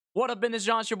What up, in this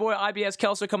John? It's your boy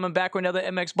Ibskelso coming back with another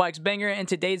MX Bikes banger. In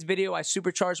today's video, I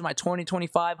supercharged my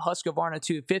 2025 Husqvarna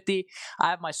 250. I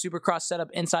have my Supercross setup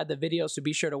inside the video, so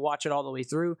be sure to watch it all the way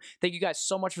through. Thank you guys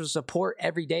so much for the support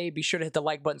every day. Be sure to hit the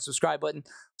like button, subscribe button.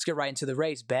 Let's get right into the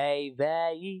race,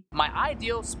 baby. My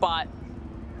ideal spot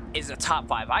is a top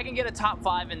 5. I can get a top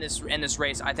 5 in this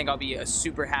race. I think I'll be a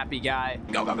super happy guy.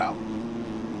 Go, go, go.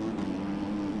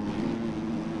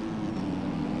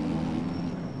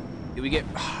 We get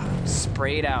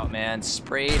sprayed out, man.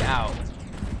 Sprayed out.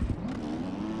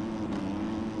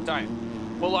 Sorry.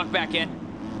 We'll lock back in.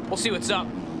 We'll see what's up.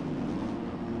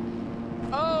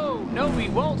 Oh, no, we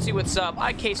won't see what's up.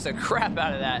 I cased the crap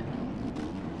out of that.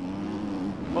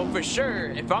 Well, for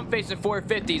sure, if I'm facing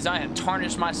 450s, I have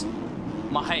tarnished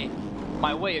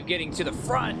my way of getting to the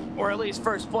front, or at least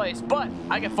first place. But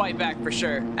I can fight back for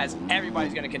sure, as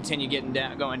everybody's going to continue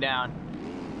going down.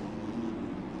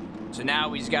 So now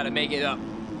we just got to make it up.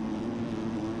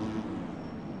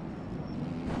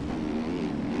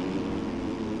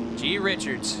 G.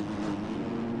 Richards.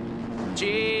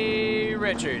 G.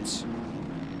 Richards.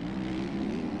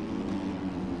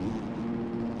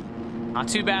 Not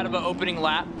too bad of an opening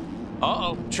lap.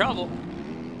 Uh-oh, trouble.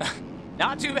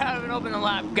 Not too bad of an opening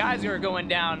lap. Guys are going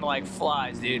down like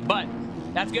flies, dude. But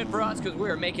that's good for us because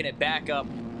we're making it back up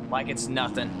like it's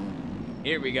nothing.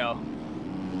 Here we go.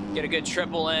 Get a good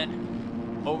triple in.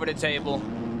 Over the table.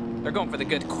 They're going for the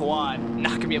good quad.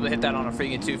 Not gonna be able to hit that on a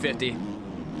freaking 250.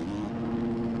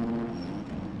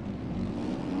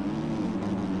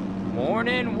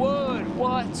 Morning wood.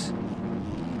 What? It's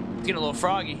getting a little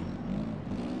froggy.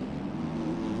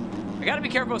 I gotta be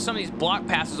careful with some of these block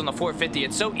passes on the 450.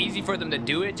 It's so easy for them to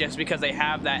do it just because they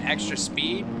have that extra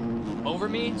speed over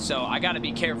me. So I gotta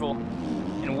be careful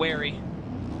and wary.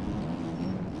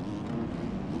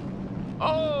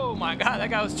 Oh my God,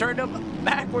 that guy was turned up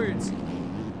backwards.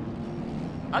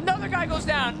 Another guy goes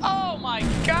down. Oh my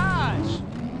gosh.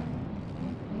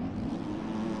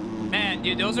 Man,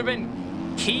 dude, those have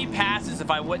been key passes if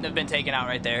I wouldn't have been taken out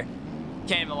right there.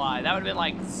 Can't even lie. That would have been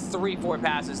like 3-4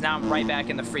 passes. Now I'm right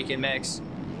back in the freaking mix.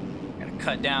 Gotta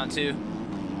cut down too.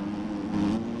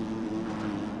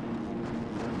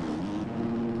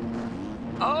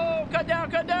 Oh, cut down,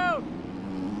 cut down.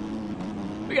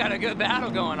 We got a good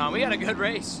battle going on. We got a good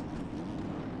race.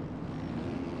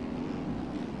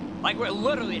 Like, we're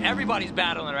literally, everybody's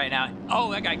battling right now.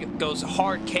 Oh, that guy goes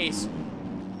hard case.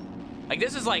 Like,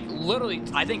 this is like literally,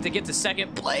 I think, to get to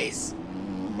second place.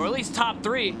 Or at least top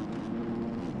 3.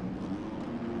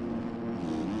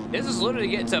 This is literally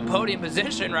getting to a podium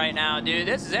position right now, dude.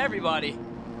 This is everybody.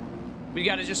 We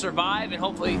got to just survive and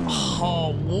hopefully...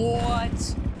 Oh,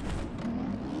 what?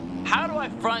 How do I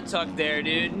front tuck there,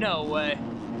 dude? No way.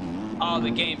 Oh,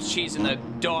 the game's cheesing the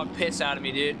dog piss out of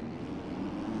me, dude.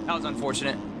 That was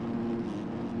unfortunate.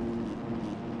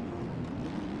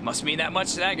 Must mean that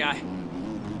much to that guy.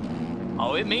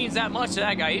 Oh, it means that much to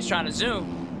that guy. He's trying to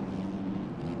zoom.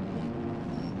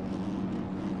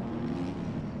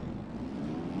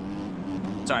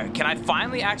 Sorry, can I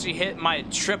finally actually hit my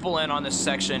triple in on this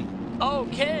section? Oh,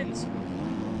 Kins!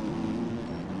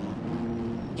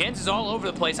 Kins is all over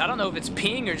the place. I don't know if it's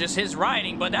peeing or just his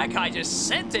riding, but that guy just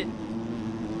sent it.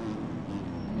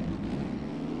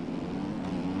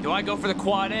 Do I go for the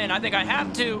quad in? I think I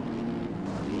have to.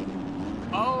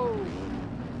 Oh.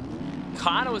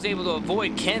 Kind of was able to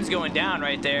avoid Ken's going down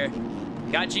right there.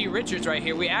 Got G. Richards right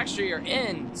here. We actually are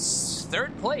in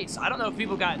 3rd place. I don't know if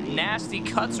people got nasty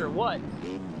cuts or what,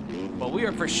 but we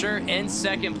are for sure in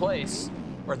 2nd place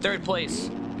or 3rd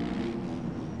place.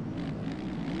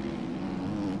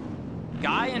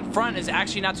 Guy in front is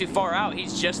actually not too far out.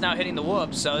 He's just now hitting the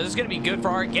whoop, so this is going to be good for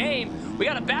our game. We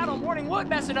got a battle. Morning Wood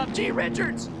messing up G.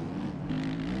 Richards.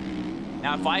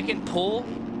 Now, if I can pull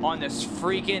on this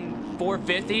freaking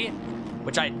 450,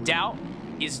 which I doubt,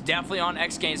 he's definitely on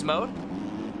X Games mode.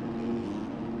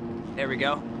 There we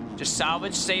go. Just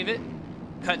salvage, save it,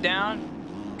 cut down,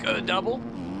 good double.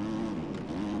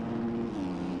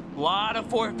 A lot of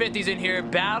 450s in here,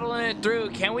 battling it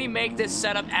through. Can we make this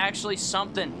setup actually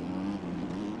something?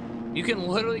 You can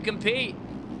literally compete.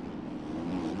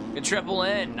 Good triple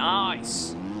in.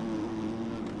 Nice.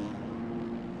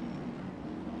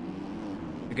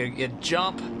 Good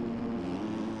jump.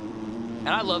 And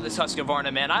I love this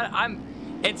Husqvarna, man.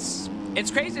 It's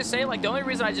crazy to say, like, the only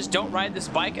reason I just don't ride this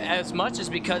bike as much is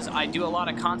because I do a lot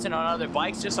of content on other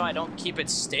bikes just so I don't keep it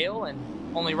stale and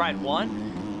only ride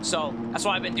one. So that's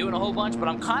why I've been doing a whole bunch, but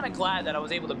I'm kind of glad that I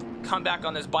was able to come back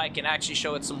on this bike and actually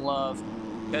show it some love.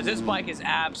 Because this bike is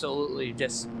absolutely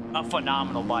just a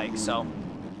phenomenal bike. So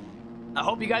I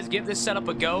hope you guys give this setup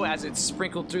a go as it's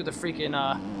sprinkled through the freaking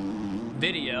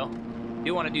video.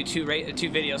 You want to do two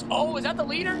videos. Oh, is that the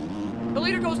leader? The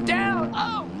leader goes down.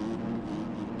 Oh!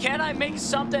 Can I make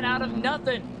something out of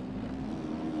nothing?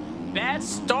 Bad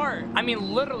start. I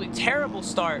mean, literally terrible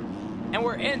start. And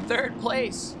we're in 3rd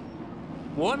place.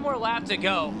 One more lap to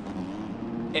go.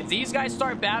 If these guys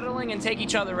start battling and take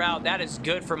each other out, that is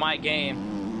good for my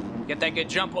game. Get that good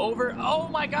jump over. Oh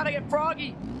my god, I get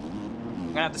froggy. I'm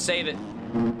gonna have to save it.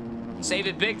 Save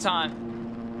it big time.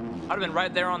 I'd have been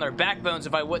right there on their backbones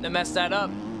if I wouldn't have messed that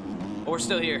up. But we're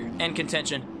still here in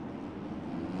contention.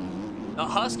 The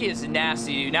Husky is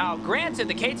nasty, dude. Now, granted,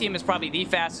 the KTM is probably the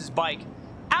fastest bike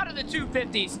out of the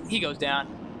 250s. He goes down.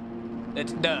 The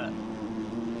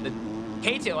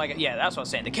KTM, like, yeah, that's what I was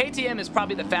saying. The KTM is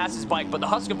probably the fastest bike, but the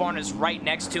Husqvarna is right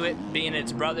next to it, being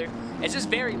its brother. It's just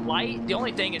very light. The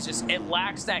only thing is just it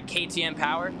lacks that KTM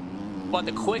power, but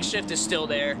the quick shift is still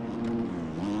there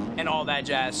and all that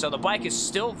jazz. So the bike is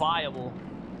still viable.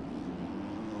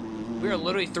 We are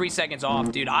literally 3 seconds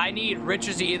off, dude. I need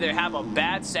Richards to either have a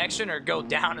bad section or go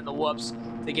down in the whoops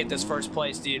to get this 1st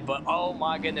place, dude. But oh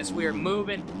my goodness, we are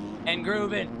moving and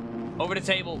grooving over the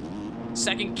table.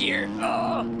 2nd gear.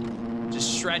 Oh.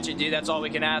 Just stretch it, dude. That's all we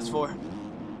can ask for.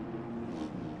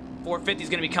 450 is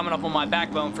going to be coming up on my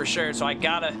backbone for sure, so I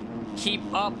got to keep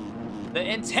up the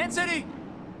intensity.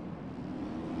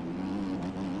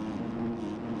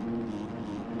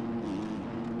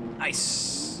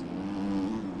 Nice.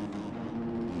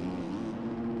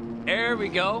 There we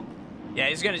go. Yeah,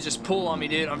 he's going to just pull on me,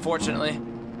 dude, unfortunately.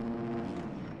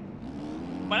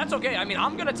 But that's okay. I mean,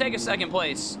 I'm going to take a 2nd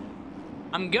place.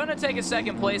 I'm gonna take a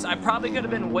 2nd place. I probably could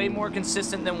have been way more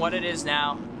consistent than what it is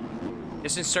now.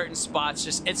 Just in certain spots,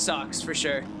 just it sucks for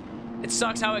sure. It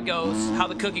sucks how it goes, how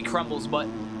the cookie crumbles, but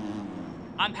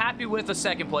I'm happy with a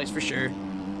 2nd place for sure.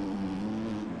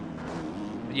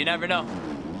 But you never know.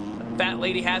 The fat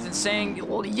lady hasn't sang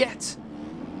well yet.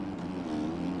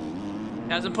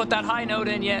 Hasn't put that high note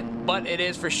in yet, but it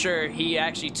is for sure. He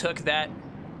actually took that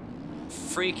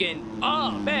freaking,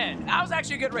 oh man, that was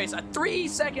actually a good race. 3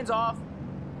 seconds off.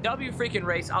 W freaking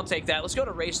race. I'll take that. Let's go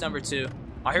to race number 2.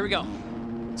 Oh, here we go.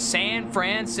 San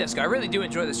Francisco. I really do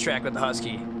enjoy this track with the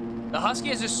Husky. The Husky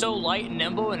is just so light and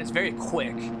nimble, and it's very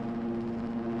quick.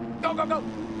 Go, go, go.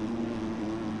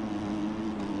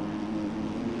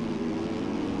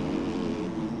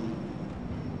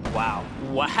 Wow.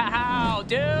 Wow,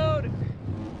 dude.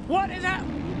 What is that?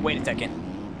 Wait a second.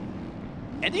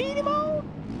 Anymore?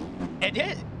 It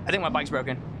did. I think my bike's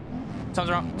broken. Something's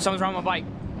wrong. Something's wrong with my bike.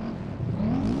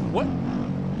 What?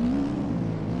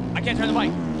 I can't turn the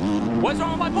bike. What's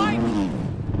wrong with my bike?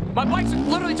 My bike's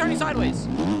literally turning sideways.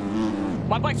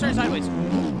 My bike's turning sideways.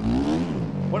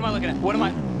 What am I looking at?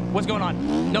 What's going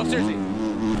on? No, seriously.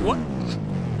 What?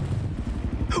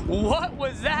 What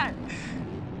was that?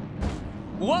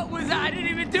 What was that? I didn't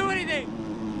even do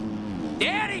anything.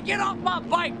 Daddy, get off my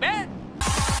bike, man.